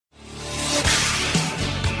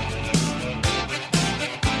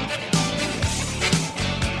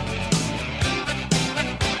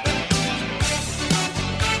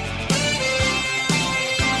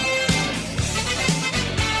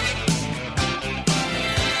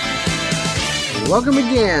Welcome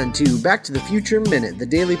again to Back to the Future Minute, the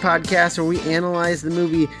daily podcast where we analyze the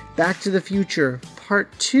movie Back to the Future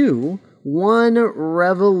Part 2, one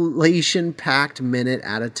revelation-packed minute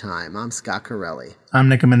at a time. I'm Scott Corelli. I'm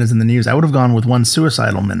Nick Jimenez in the news. I would have gone with one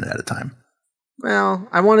suicidal minute at a time. Well,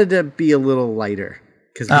 I wanted to be a little lighter.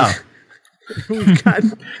 Because we've got...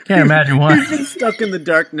 Can't imagine why. We've been stuck in the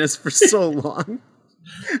darkness for so long.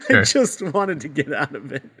 Sure. I just wanted to get out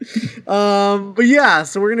of it. But yeah,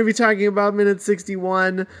 so we're going to be talking about minute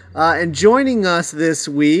 61. And joining us this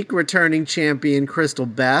week, returning champion Crystal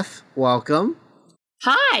Beth. Welcome.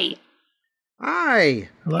 Hi. Hi.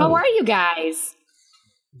 Hello. How are you guys?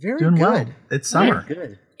 Very Doing good. Well. It's summer. Very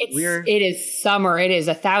good. It is summer. It is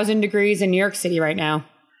 1,000 degrees in New York City right now.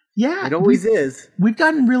 Yeah. It always is. We've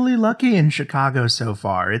gotten really lucky in Chicago so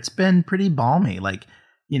far. It's been pretty balmy. Like,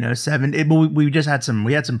 we had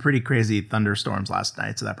some pretty crazy thunderstorms last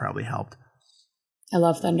night, so that probably helped. I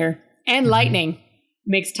love thunder. And lightning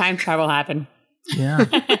makes time travel happen. Yeah.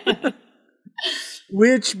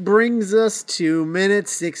 Which brings us to minute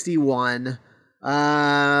 61.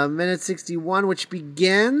 Minute 61, which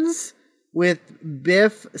begins with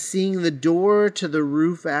Biff seeing the door to the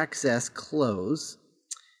roof access close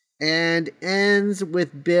and ends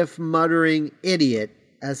with Biff muttering "idiot"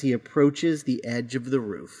 as he approaches the edge of the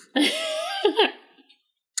roof.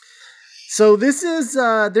 So this is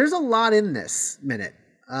there's a lot in this minute.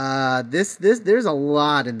 There's a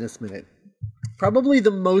lot in this minute. Probably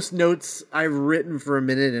the most notes I've written for a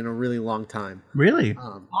minute in a really long time. Really?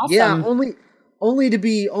 Awesome. Yeah, only to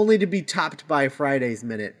be topped by Friday's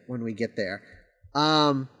minute when we get there.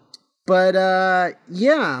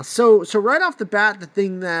 Yeah. So right off the bat, the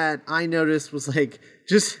thing that I noticed was like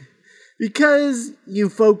just. Because you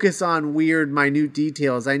focus on weird, minute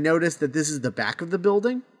details, I noticed that this is the back of the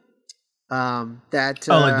building. Like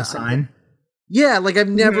the sign? Yeah, like I've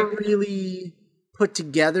never really put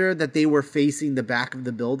together that they were facing the back of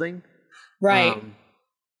the building. Right.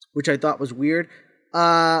 Which I thought was weird.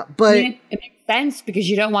 But it makes sense because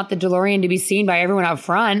you don't want the DeLorean to be seen by everyone out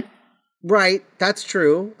front. Right, that's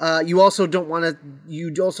true. You also don't want a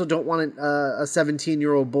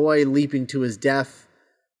 17-year-old boy leaping to his death.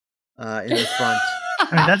 In the front.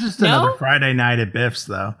 I mean, that's just another Friday night at Biff's,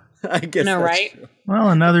 though. I guess no, right? True. Well,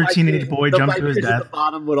 another teenage boy jumped to his death. At the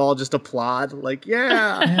bottom would all just applaud, like,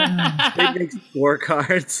 yeah. They make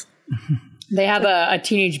scorecards. They have a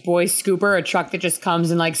teenage boy scooper, a truck that just comes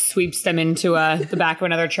and like sweeps them into the back of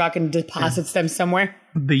another truck and deposits them somewhere.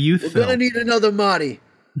 The youth. We're gonna need another Marty.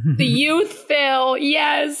 The youth Phil,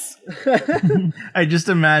 yes. I just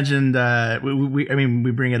imagined.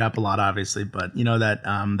 We bring it up a lot, obviously, but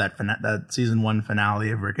that season 1 finale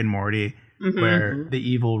of Rick and Morty, where the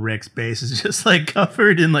evil Rick's base is just like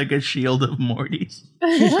covered in like a shield of Mortys.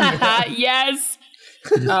 Yes.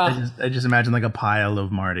 I just imagine like a pile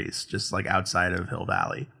of Martys just like outside of Hill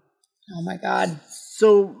Valley. Oh my God.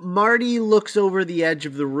 So Marty looks over the edge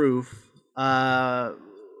of the roof for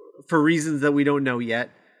reasons that we don't know yet.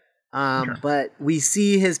 Sure. But we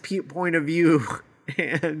see his point of view,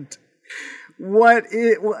 and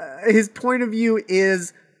his point of view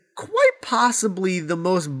is quite possibly the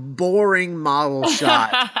most boring model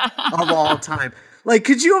shot of all time. Like,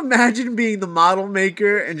 could you imagine being the model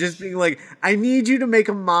maker and just being like, I need you to make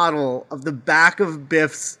a model of the back of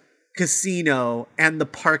Biff's casino and the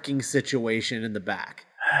parking situation in the back?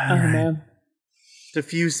 Oh, man. A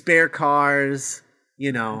few spare cars.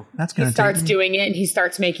 That's he starts doing it and he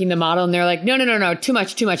starts making the model and they're like, no, too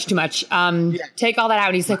much. Take all that out.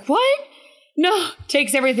 And he's like, what? No,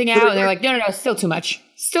 takes everything out. And they're like, no, still too much.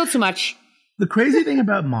 The crazy thing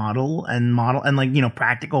about model and like,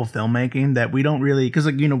 practical filmmaking that we don't really, because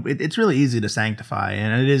like, it's really easy to sanctify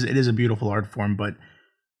and it is a beautiful art form, but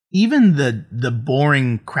even the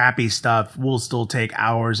boring, crappy stuff will still take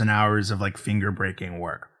hours and hours of like finger breaking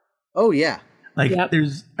work. Oh, yeah. Like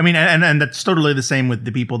there's, and that's totally the same with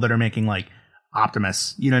the people that are making like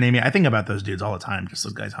Optimus. You know what I mean? I think about those dudes all the time. Just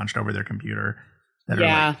those guys hunched over their computer that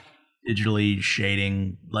are like digitally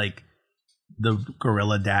shading like the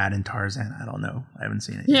Gorilla Dad and Tarzan. I don't know. I haven't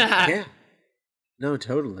seen it yet. Yeah. No,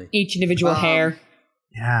 totally. Each individual hair.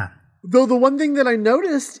 Yeah. Though the one thing that I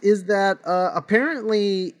noticed is that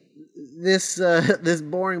apparently this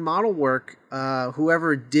boring model work,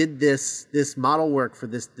 whoever did this model work for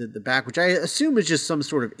the back, which I assume is just some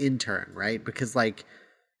sort of intern, right? Because like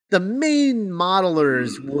the main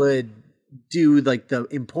modelers would do like the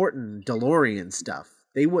important DeLorean stuff.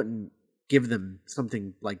 They wouldn't give them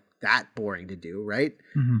something like that boring to do, right?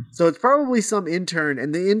 Mm-hmm. So it's probably some intern,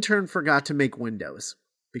 and the intern forgot to make windows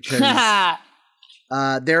because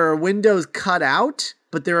there are windows cut out,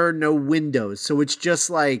 but there are no windows. So it's just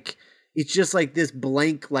like it's just like this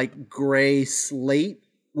blank, like gray slate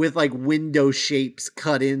with like window shapes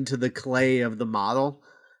cut into the clay of the model,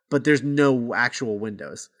 but there's no actual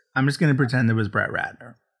windows. I'm just gonna pretend it was Brett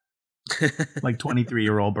Ratner, like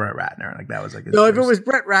 23-year-old Brett Ratner. Like that was like his no. first. If it was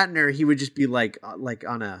Brett Ratner, he would just be like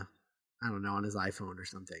on a, I don't know, on his iPhone or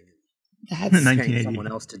something. That's paying someone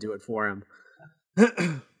else to do it for him.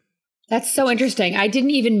 That's so interesting. I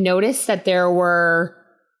didn't even notice that there were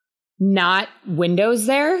not windows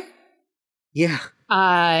there. Yeah.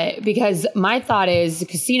 Because my thought is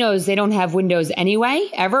casinos, they don't have windows anyway,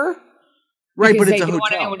 ever. Right, but it's a hotel. They don't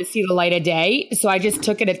want hotel. anyone to see the light of day. So I just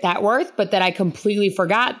took it at that worth, but then I completely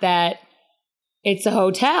forgot that it's a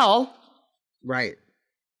hotel. Right.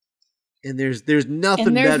 And there's nothing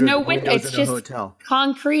And there's better no than window. windows It's in a just hotel.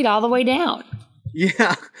 concrete all the way down.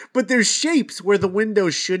 Yeah, but there's shapes where the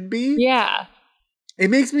windows should be. Yeah. It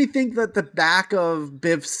makes me think that the back of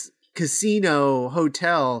Biff's casino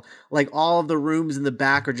hotel, like all of the rooms in the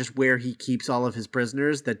back are just where he keeps all of his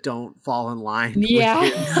prisoners that don't fall in line. with his- Yeah.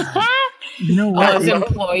 You know All what? those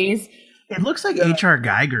employees. It looks like H.R.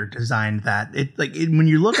 Geiger designed that. When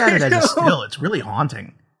you look at it as a still, it's really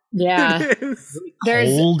haunting. Yeah. It is.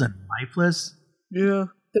 Cold and lifeless. Yeah.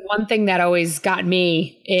 The one thing that always got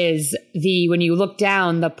me is when you look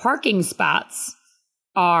down, the parking spots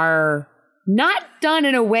are not done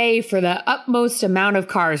in a way for the utmost amount of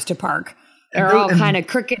cars to park. They're all kind of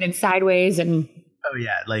crooked and sideways and oh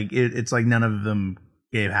yeah, like it's like none of them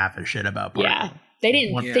gave half a shit about parking. yeah. They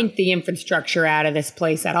didn't think the infrastructure out of this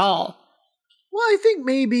place at all. Well, I think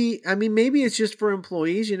maybe it's just for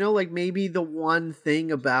employees, like maybe the one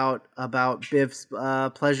thing about Biff's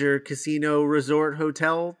Pleasure Casino Resort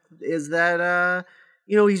Hotel is that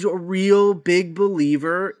he's a real big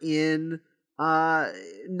believer in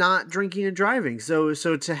not drinking and driving. So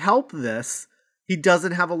to help this, he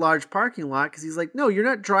doesn't have a large parking lot because he's like, no, you're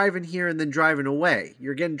not driving here and then driving away.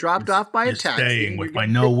 You're getting dropped off by a taxi. Staying with my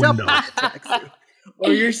getting no picked up window. by a taxi.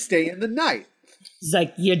 Or you're staying the night. It's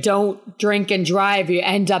like you don't drink and drive, you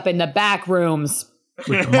end up in the back rooms.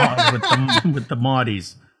 with the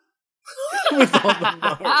Maudis. With all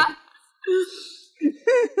the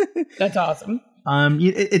That's awesome.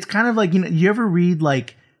 It's kind of like, you ever read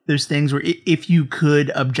like there's things where if you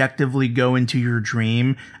could objectively go into your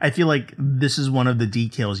dream, I feel like this is one of the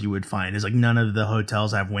details you would find is like none of the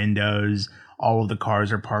hotels have windows. All of the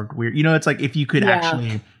cars are parked weird. It's like if you could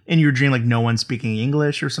actually in your dream, like no one's speaking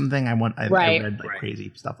English or something. I read like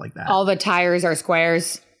crazy stuff like that. All the tires are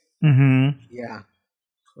squares. Mm-hmm. Yeah.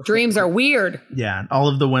 Dreams are weird. Yeah. All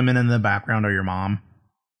of the women in the background are your mom.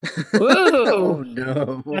 Ooh. Oh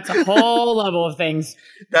no. That's a whole level of things.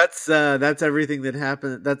 That's everything that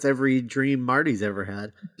happened. That's every dream Marty's ever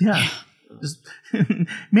had. Yeah. Just,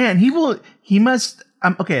 man, he must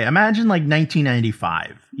okay, imagine like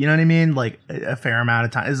 1995. You know what I mean? Like a fair amount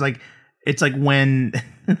of time. It's like when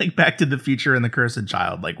like Back to the Future and the Cursed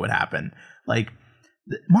Child, like what happened? Like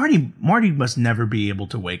Marty must never be able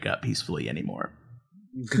to wake up peacefully anymore.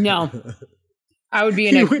 No. I would be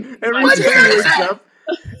in a Every time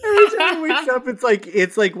he wakes up,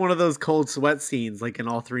 it's like one of those cold sweat scenes, like in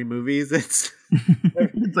all three movies. It's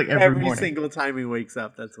like every morning. single time he wakes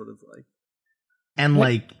up. That's what it's like. And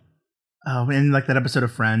like, in like that episode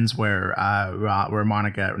of Friends where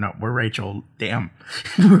Rachel, damn,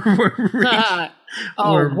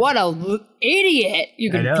 what a idiot!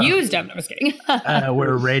 You confused him. No, I was kidding.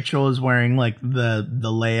 Where Rachel is wearing like the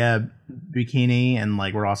Leia bikini, and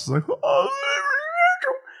like we're also like, oh,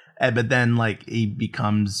 Rachel. But then like he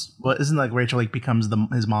becomes isn't like Rachel like becomes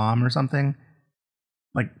his mom or something.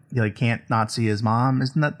 Like he like can't not see his mom.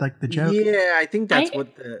 Isn't that like the joke? Yeah, I think that's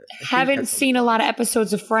haven't seen a lot of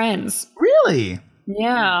episodes of Friends. Really?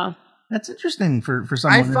 Yeah. That's interesting for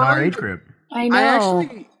someone in our age group. I know.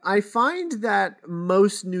 I find that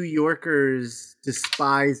most New Yorkers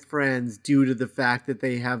despise Friends due to the fact that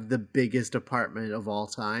they have the biggest apartment of all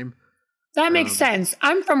time. That makes sense.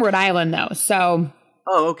 I'm from Rhode Island though, so.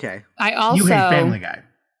 Oh, okay. I also you hate Family Guy.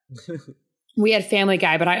 We had Family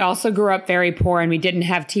Guy, but I also grew up very poor and we didn't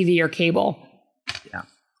have TV or cable. Yeah.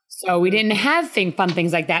 So we didn't have fun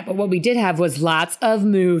things like that. But what we did have was lots of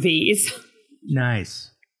movies.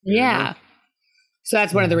 Nice. Yeah. So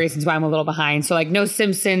that's one of the reasons why I'm a little behind. So like no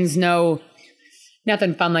Simpsons,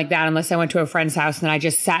 nothing fun like that unless I went to a friend's house and then I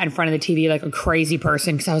just sat in front of the TV like a crazy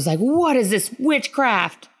person because I was like, what is this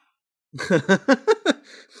witchcraft?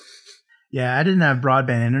 Yeah, I didn't have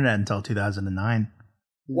broadband internet until 2009.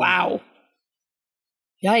 Wow.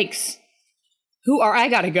 Yikes. I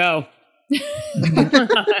gotta go.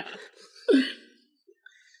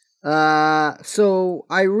 So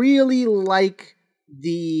I really like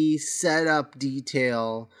the setup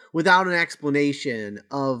detail without an explanation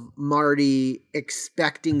of Marty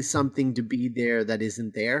expecting something to be there that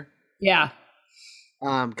isn't there. Yeah.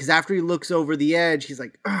 Because after he looks over the edge, he's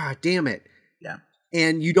like, "Ah, damn it!" Yeah,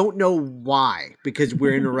 and you don't know why because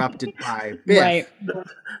we're interrupted by Biff. Right.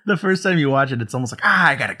 The first time you watch it, it's almost like,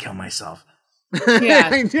 I gotta kill myself. Yeah,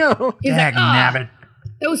 I know. He's like, nabbit.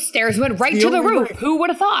 Those stairs went right to the roof. Who would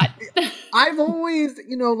have thought? I've always,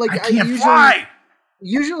 like I can't fly.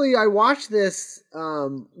 Usually I watch this,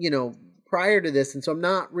 prior to this, and so I'm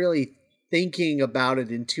not really thinking about it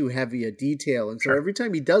in too heavy a detail. And so every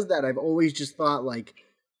time he does that, I've always just thought, like,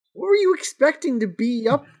 what were you expecting to be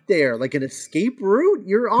up there? Like an escape route?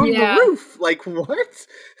 You're on the roof. Like, what?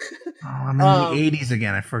 Oh, I'm in the 80s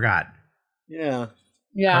again. I forgot. Yeah.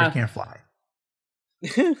 Cars can't fly.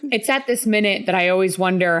 It's at this minute that I always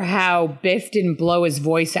wonder how Biff didn't blow his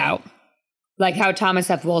voice out. Like how Thomas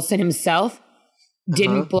F. Wilson himself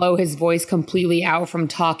didn't blow his voice completely out from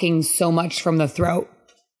talking so much from the throat.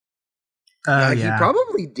 He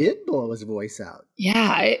probably did blow his voice out.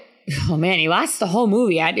 Yeah. Oh, man, he lasts the whole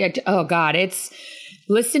movie. Oh, God. It's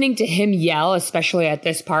listening to him yell, especially at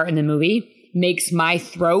this part in the movie, makes my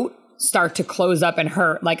throat start to close up and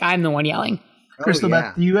hurt like I'm the one yelling. Crystal,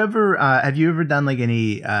 Beth, do you ever have you ever done like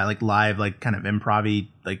any like live like kind of improv-y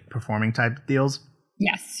like performing type deals?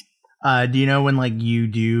 Yes. Do you know when like you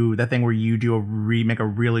do that thing where you do make a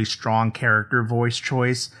really strong character voice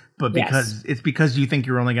choice, but because you think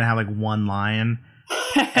you're only gonna have like one line,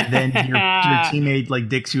 and then your teammate like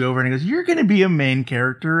dicks you over and he goes, "You're gonna be a main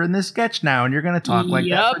character in this sketch now, and you're gonna talk like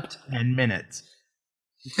that for 10 minutes."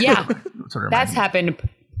 Yeah, that's happened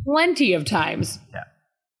plenty of times. Yeah.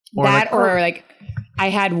 Or like I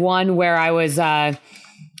had one where I was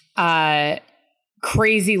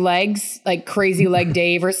crazy legs, like Crazy Leg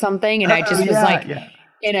Dave or something, and I just was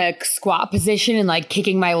in a squat position and like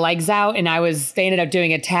kicking my legs out, and they ended up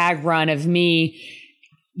doing a tag run of me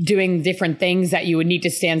doing different things that you would need to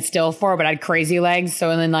stand still for, but I had crazy legs.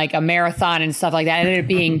 So then like a marathon and stuff like that, it ended up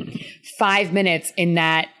being 5 minutes in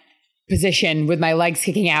that position with my legs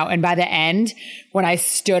kicking out. And by the end, when I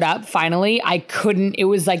stood up finally, I couldn't, it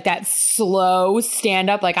was like that slow stand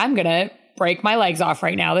up, like I'm gonna break my legs off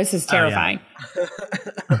right now. This is terrifying.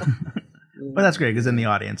 But that's great because then the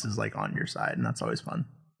audience is like on your side, and that's always fun.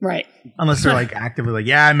 Right. Unless they're like actively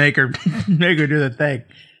like, make her do the thing.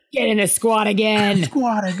 Get in a squat again.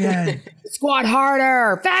 Squat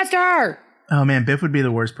harder, faster. Oh man, Biff would be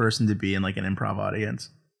the worst person to be in like an improv audience.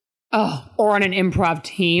 Oh, or on an improv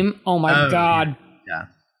team. Oh my God. Yeah.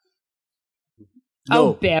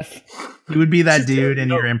 Oh, Biff. He would be that dude in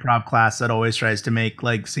your improv class that always tries to make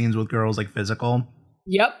like scenes with girls like physical.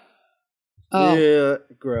 Yep. Oh. Yeah,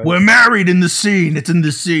 gross. We're married in the scene. It's in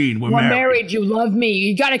the scene. We're married. You love me.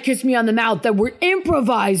 You gotta kiss me on the mouth. That we're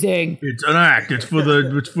improvising. It's an act. It's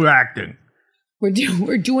for acting. We're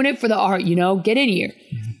doing it for the art. Get in here.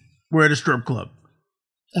 We're at a strip club.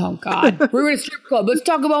 Oh God, we're at a strip club. Let's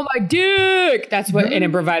talk about my dick. That's what an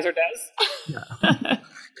improviser does.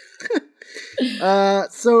 Yeah.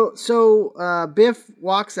 So Biff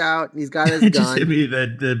walks out and he's got his gun. Just hit me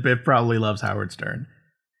that Biff probably loves Howard Stern.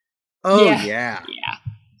 Oh yeah.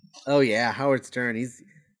 Oh yeah, Howard Stern.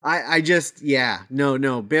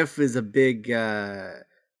 No. Biff is a big.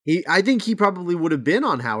 I think he probably would have been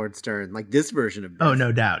on Howard Stern, like this version of Biff. Oh,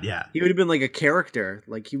 no doubt, yeah. He would have been like a character,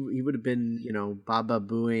 like he would have been, Baba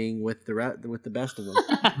booing with the best of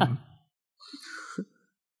them.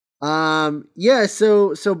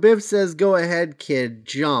 So Biff says, "Go ahead, kid,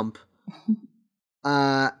 jump."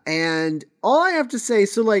 And all I have to say,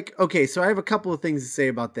 so I have a couple of things to say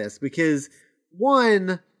about this, because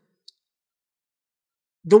one,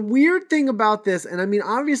 the weird thing about this, and I mean,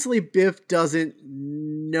 obviously Biff doesn't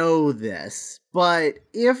know this, but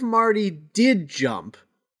if Marty did jump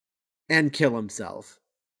and kill himself,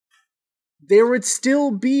 there would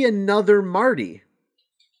still be another Marty.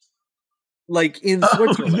 Like in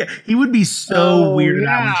Switzerland. Yeah. He would be so weirded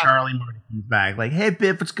out when Charlie Marty comes back. Like, "Hey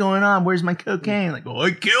Biff, what's going on? Where's my cocaine?" Like, "Oh,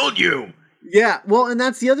 I killed you." Yeah, well, and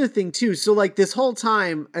that's the other thing too. So like this whole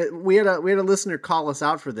time, we had a listener call us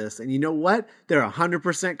out for this, and you know what? They're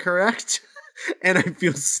 100% correct, and I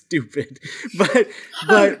feel stupid. But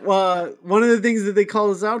one of the things that they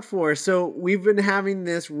called us out for. So we've been having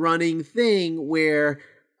this running thing where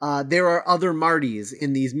there are other Martys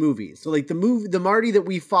in these movies. So like the Marty that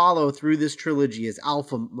we follow through this trilogy is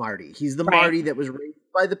Alpha Marty. He's the Marty that was raised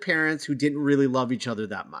by the parents who didn't really love each other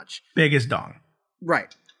that much. Biggest dong.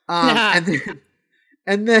 Right.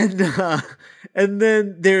 And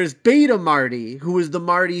then there's Beta Marty, who is the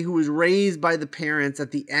Marty who was raised by the parents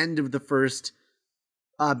at the end of the first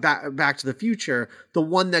Back to the Future, the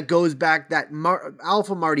one that goes back that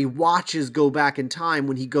Alpha Marty watches go back in time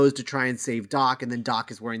when he goes to try and save Doc, and then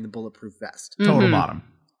Doc is wearing the bulletproof vest. Total bottom.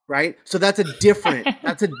 Right? So that's a different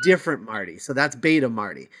Marty. So that's Beta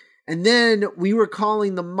Marty. And then we were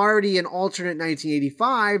calling the Marty in alternate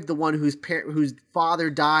 1985, the one whose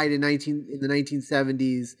father died in the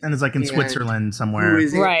 1970s. And it's like in Switzerland somewhere.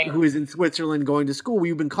 Who is in Switzerland going to school.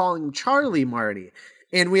 We've been calling him Charlie Marty.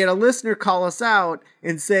 And we had a listener call us out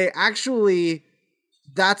and say, actually,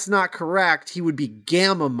 that's not correct. He would be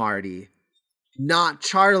Gamma Marty, not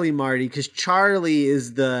Charlie Marty, because Charlie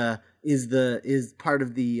is part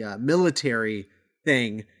of the military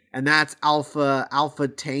thing, and that's Alpha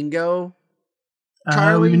Tango.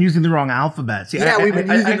 Charlie. We've been using the wrong alphabets. Yeah, we've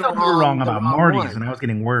been using I thought we were wrong about Marty's, and I was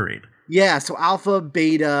getting worried. Yeah, so Alpha,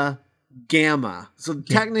 Beta, Gamma. So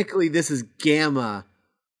technically, this is Gamma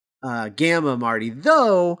Marty.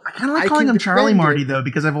 Though I kind of like calling him Charlie Marty though,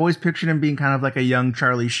 because I've always pictured him being kind of like a young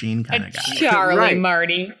Charlie Sheen kind of guy. Charlie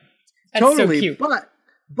Marty. That's totally so cute.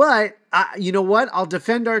 But you know what? I'll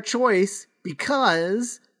defend our choice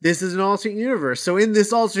because this is an alternate universe. So in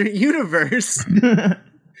this alternate universe,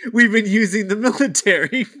 we've been using the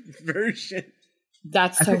military version.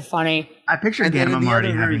 That's so funny. I picture Gamma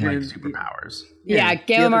Marty having like superpowers. Yeah,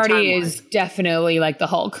 Gamma Marty is definitely like the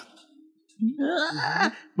Hulk.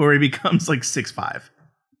 Where he becomes like 6'5".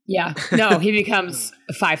 Yeah. No, he becomes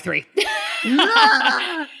 5'3".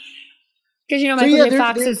 Because Michael J.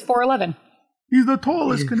 Fox is 4'11". He's the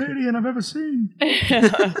tallest Canadian I've ever seen.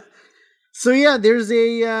 So yeah, there's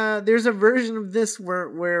a version of this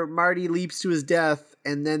where Marty leaps to his death,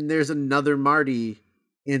 and then there's another Marty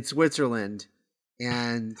in Switzerland.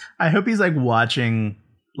 And I hope he's like watching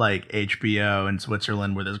like HBO in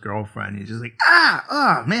Switzerland with his girlfriend. He's just like,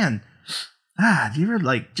 oh man. Do you ever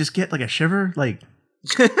like just get like a shiver? Like,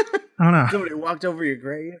 I don't know. Somebody walked over your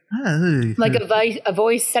grave. Like a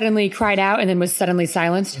voice suddenly cried out and then was suddenly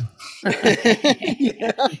silenced.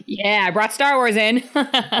 Yeah, I brought Star Wars in.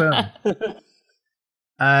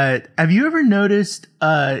 Have you ever noticed?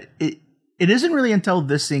 It isn't really until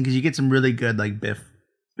this scene because you get some really good like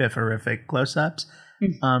Biff-horrific close-ups.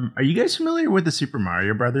 Are you guys familiar with the Super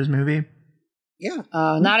Mario Brothers movie? Yeah.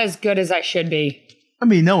 Not as good as I should be. I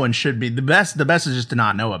mean, no one should be. The best is just to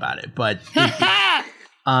not know about it. But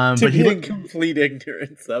but be in complete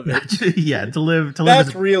ignorance of it. Yeah, to live.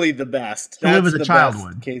 That's really the best. To live as a child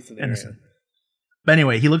would. Case scenario. But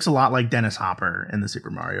anyway, he looks a lot like Dennis Hopper in the Super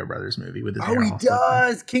Mario Brothers movie with his hair. Oh, he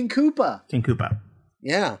does. King Koopa.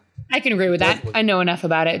 Yeah. I can agree with that. I know enough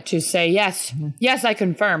about it to say yes. Yes, I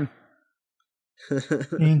confirm.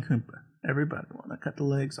 King Koopa. Everybody want to cut the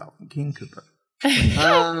legs off of King Koopa.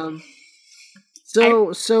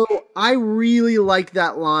 So I really like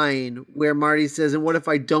that line where Marty says, "And what if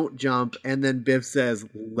I don't jump?" And then Biff says,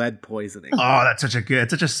 "Lead poisoning." Oh, that's such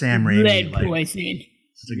a Sam Raimi. Lead poisoning.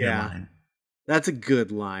 It's a good line. That's a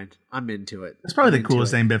good line. I'm into it. That's probably the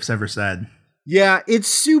coolest thing Biff's ever said. Yeah, it's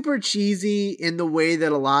super cheesy in the way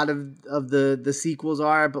that a lot of the sequels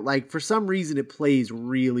are, but like for some reason it plays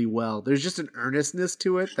really well. There's just an earnestness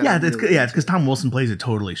to it. It's because Tom Wilson plays it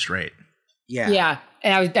totally straight. Yeah,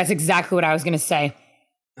 and that's exactly what I was going to say.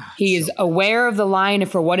 He is aware of the line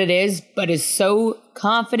for what it is, but is so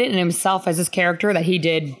confident in himself as his character that he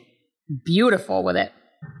did beautiful with it.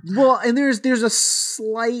 Well, and there's a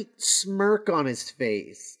slight smirk on his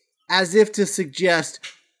face, as if to suggest,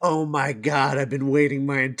 "Oh my God, I've been waiting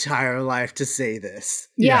my entire life to say this."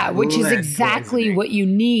 Yeah, which is exactly what you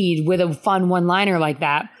need with a fun one-liner like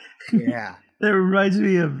that. Yeah. That reminds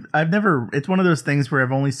me of, it's one of those things where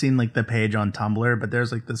I've only seen like the page on Tumblr, but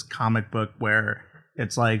there's like this comic book where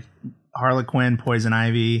it's like Harlequin, Poison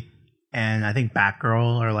Ivy, and I think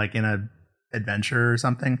Batgirl are like in a adventure or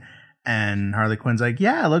something. And Harlequin's like,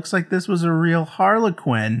 yeah, it looks like this was a real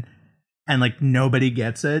Harlequin. And like nobody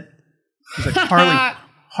gets it. It's like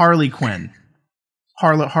Harley Quinn.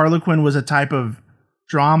 Harlequin was a type of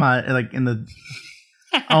drama like in the...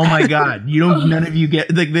 Oh my God! None of you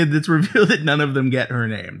get like it's revealed that none of them get her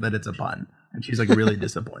name. That it's a pun, and she's like really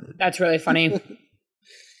disappointed. That's really funny.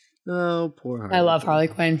 Oh, poor Harley. I love Harley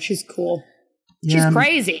Quinn. She's cool. Yeah, she's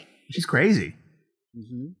crazy. She's crazy.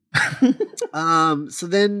 Mm-hmm. So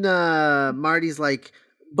then Marty's like,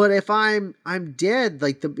 "But if I'm dead,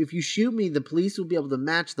 like if you shoot me, the police will be able to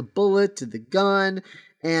match the bullet to the gun."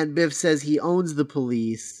 And Biff says he owns the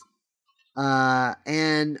police.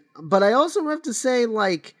 But I also have to say,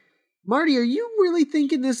 like, Marty, are you really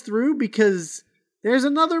thinking this through? Because there's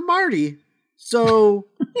another Marty. So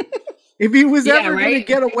if he was ever going to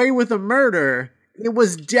get away with a murder, it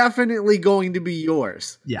was definitely going to be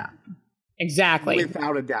yours. Yeah. Exactly.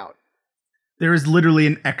 Without a doubt. There is literally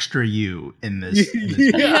an extra you in this.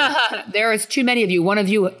 Yeah. There is too many of you. One of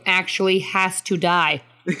you actually has to die.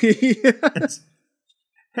 It's-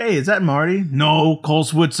 hey, is that Marty? No, Cole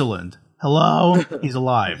Switzerland. Hello? He's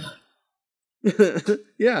alive.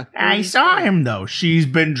 Yeah. I saw him, though. She's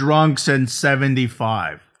been drunk since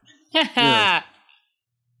 75. That's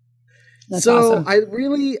So awesome.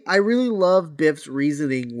 I really love Biff's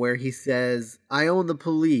reasoning where he says, "I own the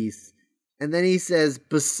police," and then he says,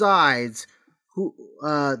 "Besides, who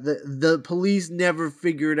the police never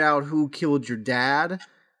figured out who killed your dad,"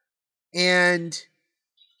 and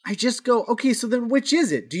I just go, okay, so then which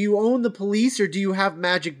is it? Do you own the police or do you have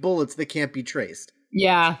magic bullets that can't be traced?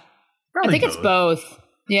 Yeah. I think it's both. I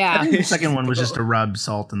Yeah. think the second one was just to rub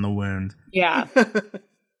salt in the wound. Yeah.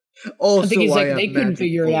 Also, I think he's I like, have they couldn't magic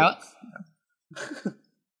figure it out. bullets.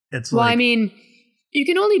 It's Well, like, I mean, you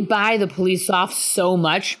can only buy the police off so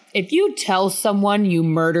much. If you tell someone you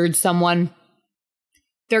murdered someone,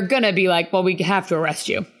 they're gonna be like, well, we have to arrest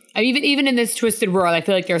you. I mean, even in this twisted world, I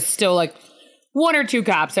feel like there's still like one or two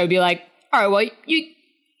cops that would be like, all right, well, we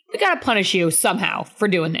gotta punish you somehow for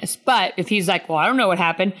doing this. But if he's like, well, I don't know what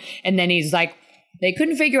happened, and then he's like, they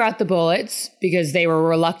couldn't figure out the bullets because they were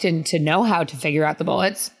reluctant to know how to figure out the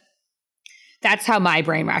bullets. That's how my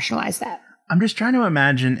brain rationalized that. I'm just trying to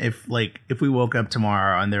imagine if we woke up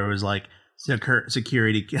tomorrow and there was like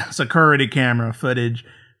security camera footage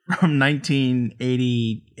from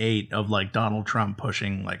 1988 of like Donald Trump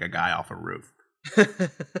pushing like a guy off a roof.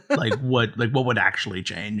 what would actually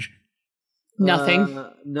change? Nothing.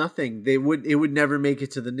 Nothing. It would never make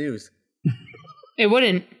it to the news. It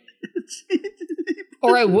wouldn't.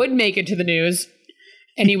 Or I would make it to the news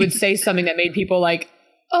and he would say something that made people like,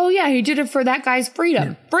 oh yeah, he did it for that guy's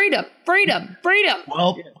freedom. Freedom, freedom, freedom.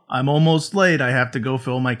 Well, I'm almost late. I have to go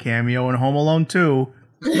film my cameo in Home Alone 2.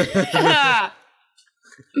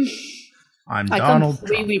 I'm Donald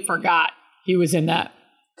completely Trump. forgot he was in that.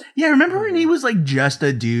 Yeah, remember when he was like just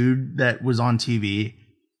a dude that was on TV?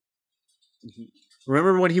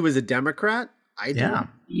 Remember when he was a Democrat? I do. Yeah.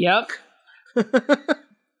 Yep.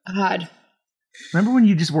 God. Remember when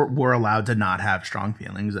you just were allowed to not have strong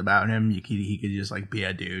feelings about him? He could just like be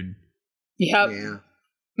a dude. Yep. Yeah.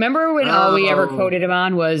 Remember when all we ever Oh. quoted him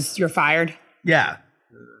on was "You're fired"? Yeah.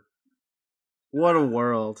 What a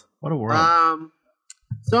world. What a world.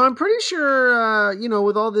 So I'm pretty sure,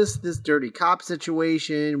 with all this dirty cop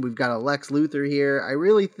situation, we've got a Lex Luthor here. I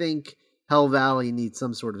really think Hell Valley needs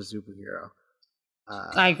some sort of superhero.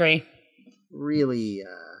 I agree. Really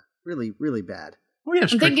bad. We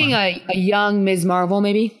have I'm thinking a young Ms. Marvel,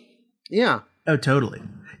 maybe. Yeah. Oh, totally.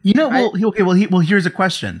 You know, well, here's a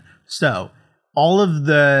question. So, all of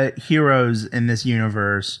the heroes in this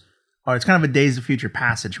universe it's kind of a Days of Future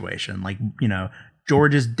Past situation. Like,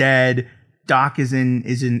 George is dead. Doc is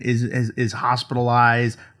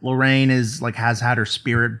hospitalized. Lorraine has had her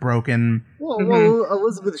spirit broken. Well,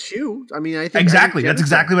 Elizabeth Shue. I mean, I think Exactly. That's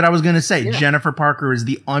exactly what I was going to say. Yeah. Jennifer Parker is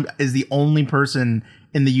the only person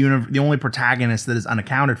in the universe, the only protagonist that is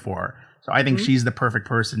unaccounted for. So I think she's the perfect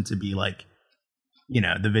person to be like,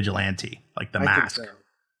 the vigilante, like the mask, Think so.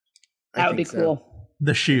 That would be cool.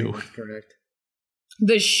 the shoe. That's correct.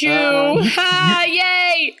 The shoe. Ha!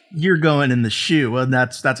 Yay! You're going in the shoe. Well,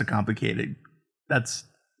 that's a complicated. That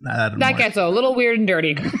Gets a little weird and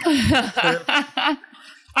dirty. I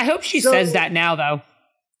hope she says that now, though.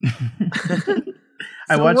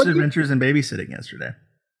 I watched Adventures in Babysitting yesterday.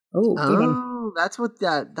 Oh, That's what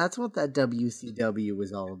that WCW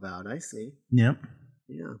was all about. I see. Yep.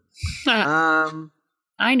 Yeah.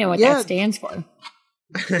 I know what yeah. that stands for.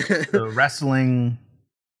 The wrestling.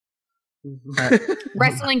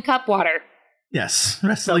 Wrestling cup water. Yes,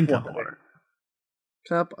 wrestling cup water.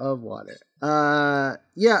 Cup of water.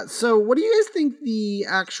 Yeah. So, what do you guys think the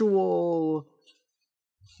actual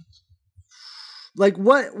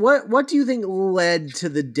what do you think led to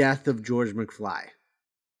the death of George McFly?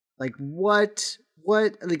 Like what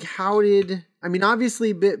how did I mean?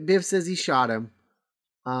 Obviously, Biff says he shot him.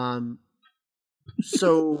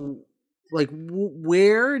 So. Like,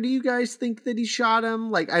 where do you guys think that he shot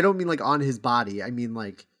him? Like, I don't mean like on his body. I mean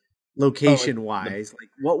like location wise. Like,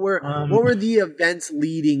 what were the events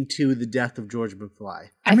leading to the death of George McFly?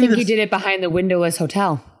 I think he did it behind the windowless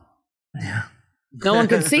hotel. Yeah. No one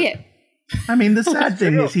could see it. I mean, the sad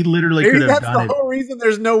thing is he literally could have That's done the whole reason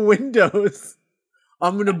there's no windows.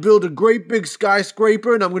 I'm going to build a great big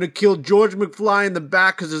skyscraper and I'm going to kill George McFly in the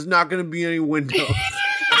back because there's not going to be any windows.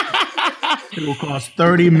 It will cost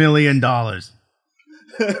 $30 million.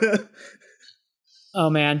 Oh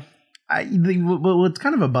man. What's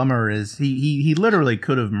kind of a bummer is he literally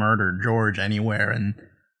could have murdered George anywhere, and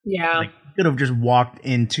Yeah. like could have just walked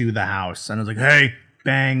into the house and was like, "Hey,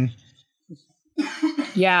 bang."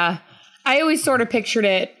 Yeah. I always sort of pictured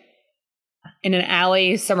it in an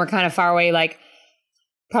alley somewhere kind of far away, like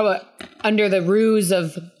probably under the ruse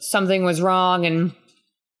of something was wrong and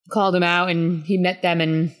called him out, and he met them,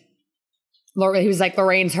 and he was like,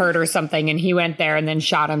 Lorraine's hurt or something, and he went there and then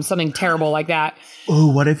shot him, something terrible like that.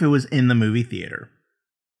 Oh, what if it was in the movie theater?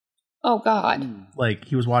 Oh, God. Like,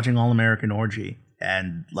 he was watching All American Orgy,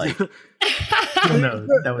 and like, no,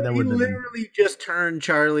 that He would literally just turned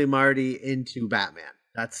Charlie Marty into Batman.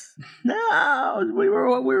 That's no, we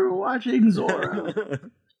were watching Zorro.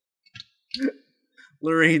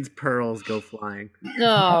 Lorraine's pearls go flying.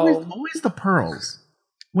 No. Always the pearls.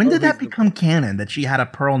 When did that become canon that she had a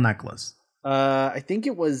pearl necklace? I think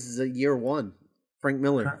it was year one. Frank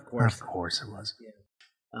Miller, of course. Of course it was.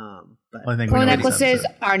 But I think Pearl necklaces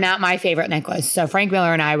are not my favorite necklace, so Frank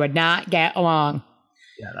Miller and I would not get along.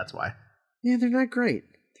 Yeah, that's why. yeah, they're not great.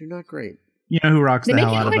 They're not great. You know who rocks They the make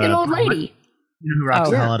hell you out look of like a an old pearl? lady. You know who rocks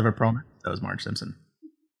Oh. the hell out of a pearl necklace? That was Marge Simpson.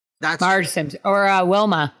 That's Marge Simpson. Or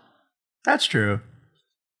Wilma. That's true.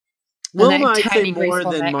 Wilma, that I'd say tiny, more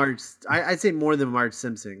graceful than neck. Marge. I'd say more than Marge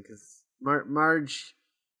Simpson because Marge.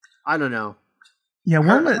 I don't know. Yeah,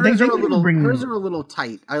 Wilma. Hers Thank are a you little. for bringing. Hers are a little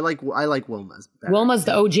tight. I like Wilma's. Better. Wilma's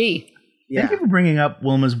the OG. Yeah. Thank you for bringing up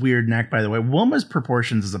Wilma's weird neck. By the way, Wilma's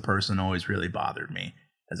proportions as a person always really bothered me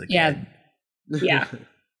as a kid. Yeah. Yeah.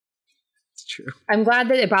 It's true. I'm glad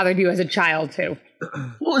that it bothered you as a child, too.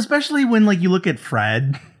 Well, especially when like you look at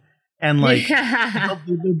Fred and like they're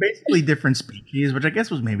basically different species, which I guess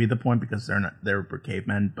was maybe the point because they're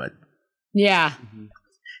cavemen, but Yeah.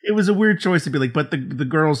 it was a weird choice to be like, but the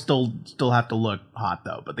girls still have to look hot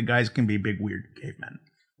though, but the guys can be big weird cavemen.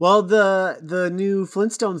 Well, the new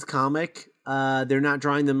Flintstones comic, they're not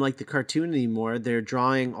drawing them like the cartoon anymore. They're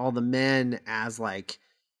drawing all the men as like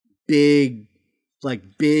big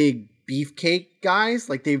beefcake guys.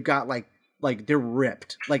 Like they've got like they're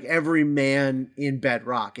ripped. Like every man in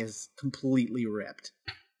Bedrock is completely ripped.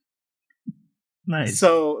 Nice.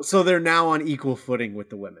 So they're now on equal footing with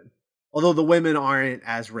the women. Although the women aren't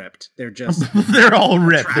as ripped. They're just they're all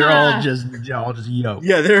ripped. They're all just yoked.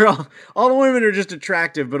 yeah, they're all the women are just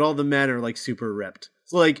attractive, but all the men are like super ripped.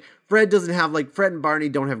 So like Fred and Barney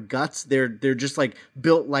don't have guts. They're just like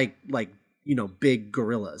built like big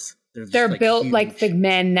gorillas. They're just, built huge. like the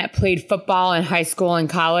men that played football in high school and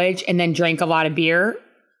college and then drank a lot of beer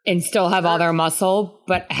and still have all their muscle,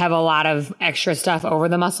 but have a lot of extra stuff over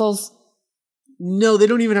the muscles. No, they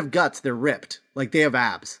don't even have guts. They're ripped. Like they have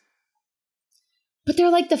abs. But they're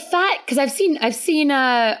like the fat, because I've seen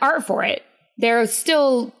art for it. They're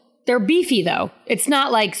beefy though. It's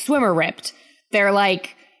not like swimmer ripped. They're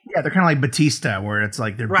like, Yeah, they're kind of like Batista, where it's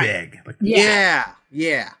like they're big. Like, Yeah,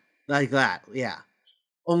 like that. Yeah,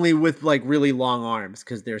 only with like really long arms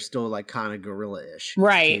because they're still like kind of gorilla-ish.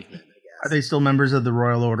 Right. Cavemen, I guess. are they still members of the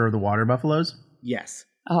Royal Order of the Water Buffaloes? Yes.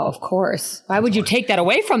 oh, of course. Why would you take that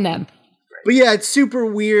away from them? But yeah, it's super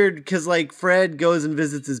weird because like Fred goes and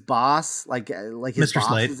visits his boss, like his Mr. boss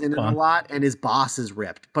Slade. is in it Fun. a lot, and his boss is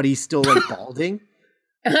ripped, but he's still like balding.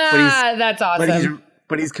 That's awesome.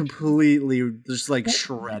 But he's completely just like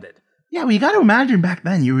shredded. Yeah, well, you got to imagine back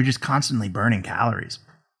then you were just constantly burning calories.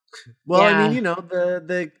 Well, Yeah. I mean,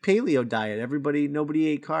 the paleo diet. Nobody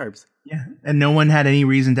ate carbs, Yeah, and no one had any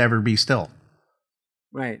reason to ever be still.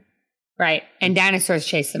 right? Right. And dinosaurs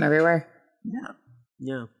chase them everywhere.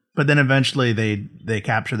 Yeah. But then eventually they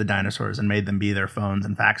captured the dinosaurs and made them be their phones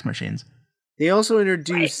and fax machines. They also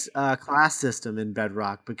introduce a class system in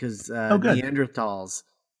Bedrock because good. Neanderthals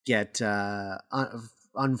get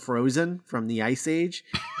unfrozen from the Ice Age,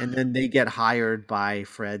 and then they get hired by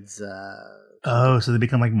Fred's. Oh, so they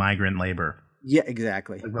become like migrant labor, Yeah,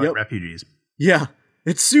 exactly. like Yep. refugees. Yeah,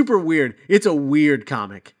 it's super weird. It's a weird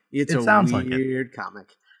comic. It sounds like it. weird comic.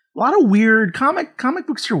 A lot of weird comic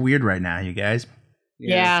books are weird right now, you guys.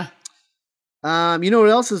 Yeah. You know what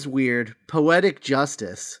else is weird? Poetic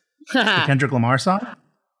Justice. The Kendrick Lamar song?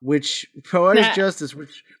 Which Poetic Nah. Justice,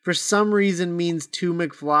 which for some reason means two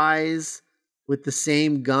McFlys with the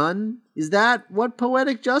same gun. Is that what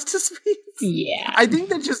Poetic Justice means? Yeah. I think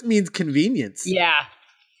that just means convenience. Yeah.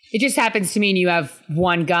 It just happens to mean you have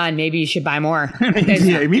one gun. Maybe you should buy more. Yeah,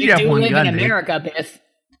 it means you have do one live gun, in dude. America, Biff.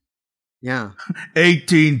 Yeah.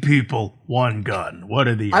 18 people, one gun. What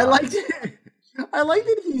are the odds? I like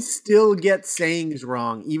that he still gets sayings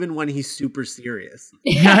wrong, even when he's super serious.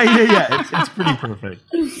 Yeah. It's pretty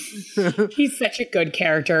perfect. He's such a good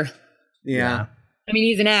character. Yeah. I mean,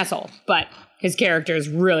 he's an asshole, but his character is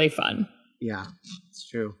really fun. Yeah. It's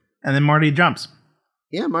true. And then Marty jumps.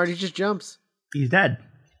 Yeah, Marty just jumps. He's dead.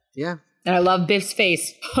 Yeah. And I love Biff's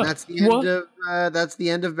face. That's the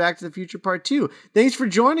end of Back to the Future Part 2. Thanks for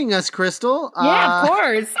joining us, Crystal. Yeah, of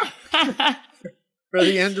course. For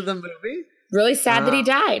the end of the movie. Really sad that he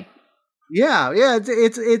died. Yeah.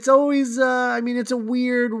 It's always. It's a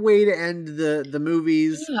weird way to end the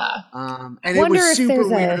movies. Yeah. And it was super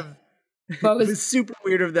weird. It was super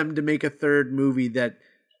weird of them to make a third movie that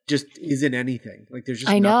just isn't anything. Like there's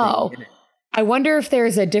just nothing in it. I wonder if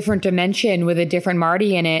there's a different dimension with a different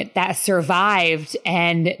Marty in it that survived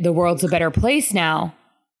and the world's a better place now.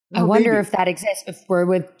 I wonder if that exists if we're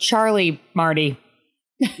with Charlie Marty.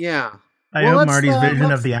 Yeah. I hope Marty's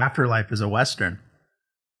vision of the afterlife is a Western.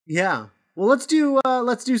 Yeah. Well, let's do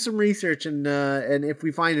some research and if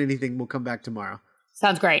we find anything, we'll come back tomorrow.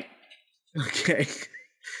 Sounds great. Okay.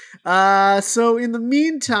 So in the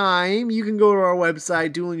meantime, you can go to our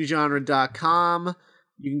website, duelinggenre.com.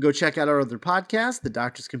 You can go check out our other podcasts, The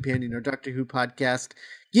Doctor's Companion, our Doctor Who podcast,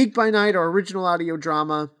 Geek by Night, our original audio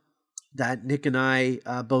drama that Nick and I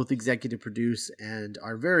both executive produce and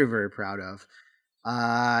are very, very proud of.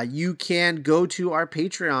 You can go to our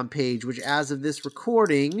Patreon page, which as of this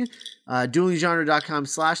recording,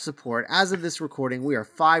 duelinggenre.com/support. As of this recording, we are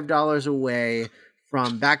 $5 away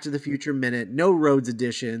from Back to the Future Minute, No Roads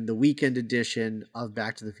edition, the weekend edition of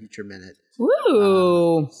Back to the Future Minute.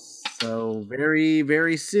 Woo! So very,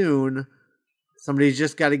 very soon, somebody's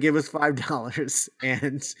just got to give us $5,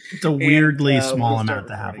 and it's a weirdly small amount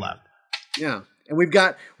to have left. Yeah, and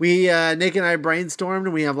Nick and I brainstormed,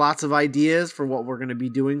 and we have lots of ideas for what we're going to be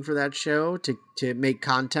doing for that show to make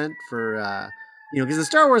content for because the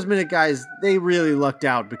Star Wars Minute guys, they really lucked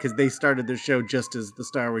out because they started their show just as the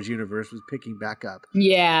Star Wars universe was picking back up.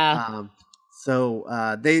 Yeah. So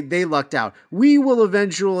they lucked out. We will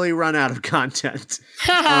eventually run out of content.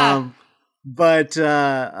 But we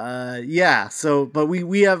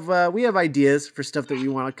have ideas for stuff that we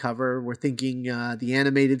want to cover. We're thinking the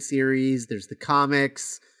animated series, there's the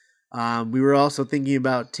comics. We were also thinking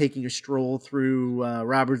about taking a stroll through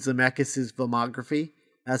Robert Zemeckis' filmography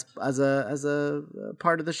as a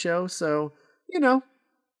part of the show. So, it's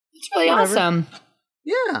really awesome.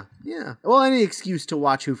 Yeah. Well, any excuse to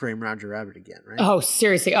watch Who Framed Roger Rabbit again, right? Oh,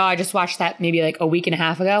 seriously. Oh, I just watched that maybe like a week and a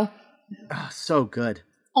half ago. Oh, so good.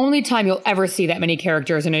 Only time you'll ever see that many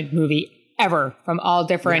characters in a movie ever from all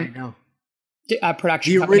different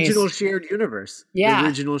production companies. The original shared universe. Yeah. The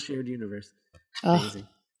original shared universe. Amazing.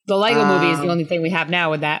 The Lego movie is the only thing we have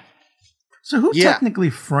now with that. So who technically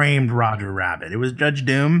framed Roger Rabbit? It was Judge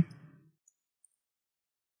Doom?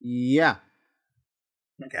 Yeah.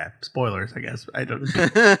 Okay, spoilers, I guess. I don't.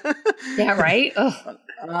 Yeah, right.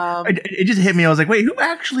 It just hit me. I was like, "Wait, who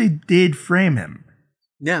actually did frame him?"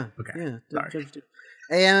 Yeah. Okay. Yeah. Sorry.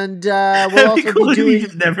 And we'll also be doing.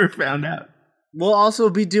 Just never found out. We'll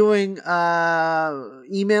also be doing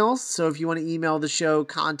emails. So if you want to email the show,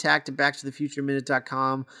 contact at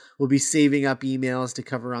backtothefutureminute.com. We'll be saving up emails to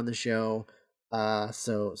cover on the show.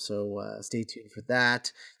 So stay tuned for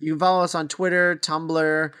that. You can follow us on Twitter,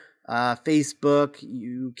 Tumblr, Facebook.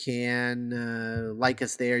 You can like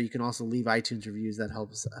us there. You can also leave iTunes reviews. That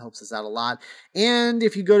helps us out a lot. And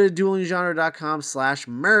if you go to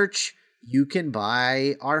duelinggenre.com/merch, you can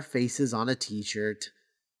buy our faces on a t-shirt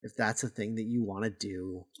if that's a thing that you want to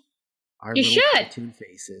do. Our you little should. cartoon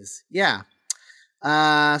faces. Yeah.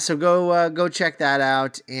 So go check that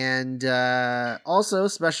out. And also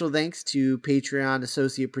special thanks to Patreon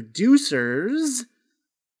associate producers,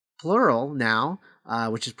 plural now,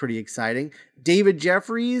 which is pretty exciting. David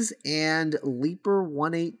Jeffries and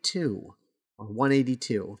Leaper182 or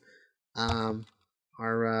 182.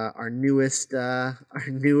 Our newest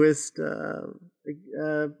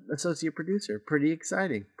associate producer. Pretty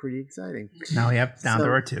exciting. Now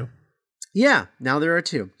there are two. Yeah, now there are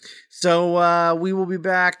two. So we will be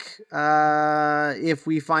back if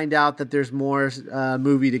we find out that there's more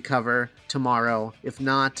movie to cover tomorrow. If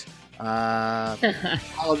not,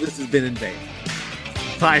 all of this has been in vain.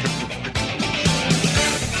 Bye.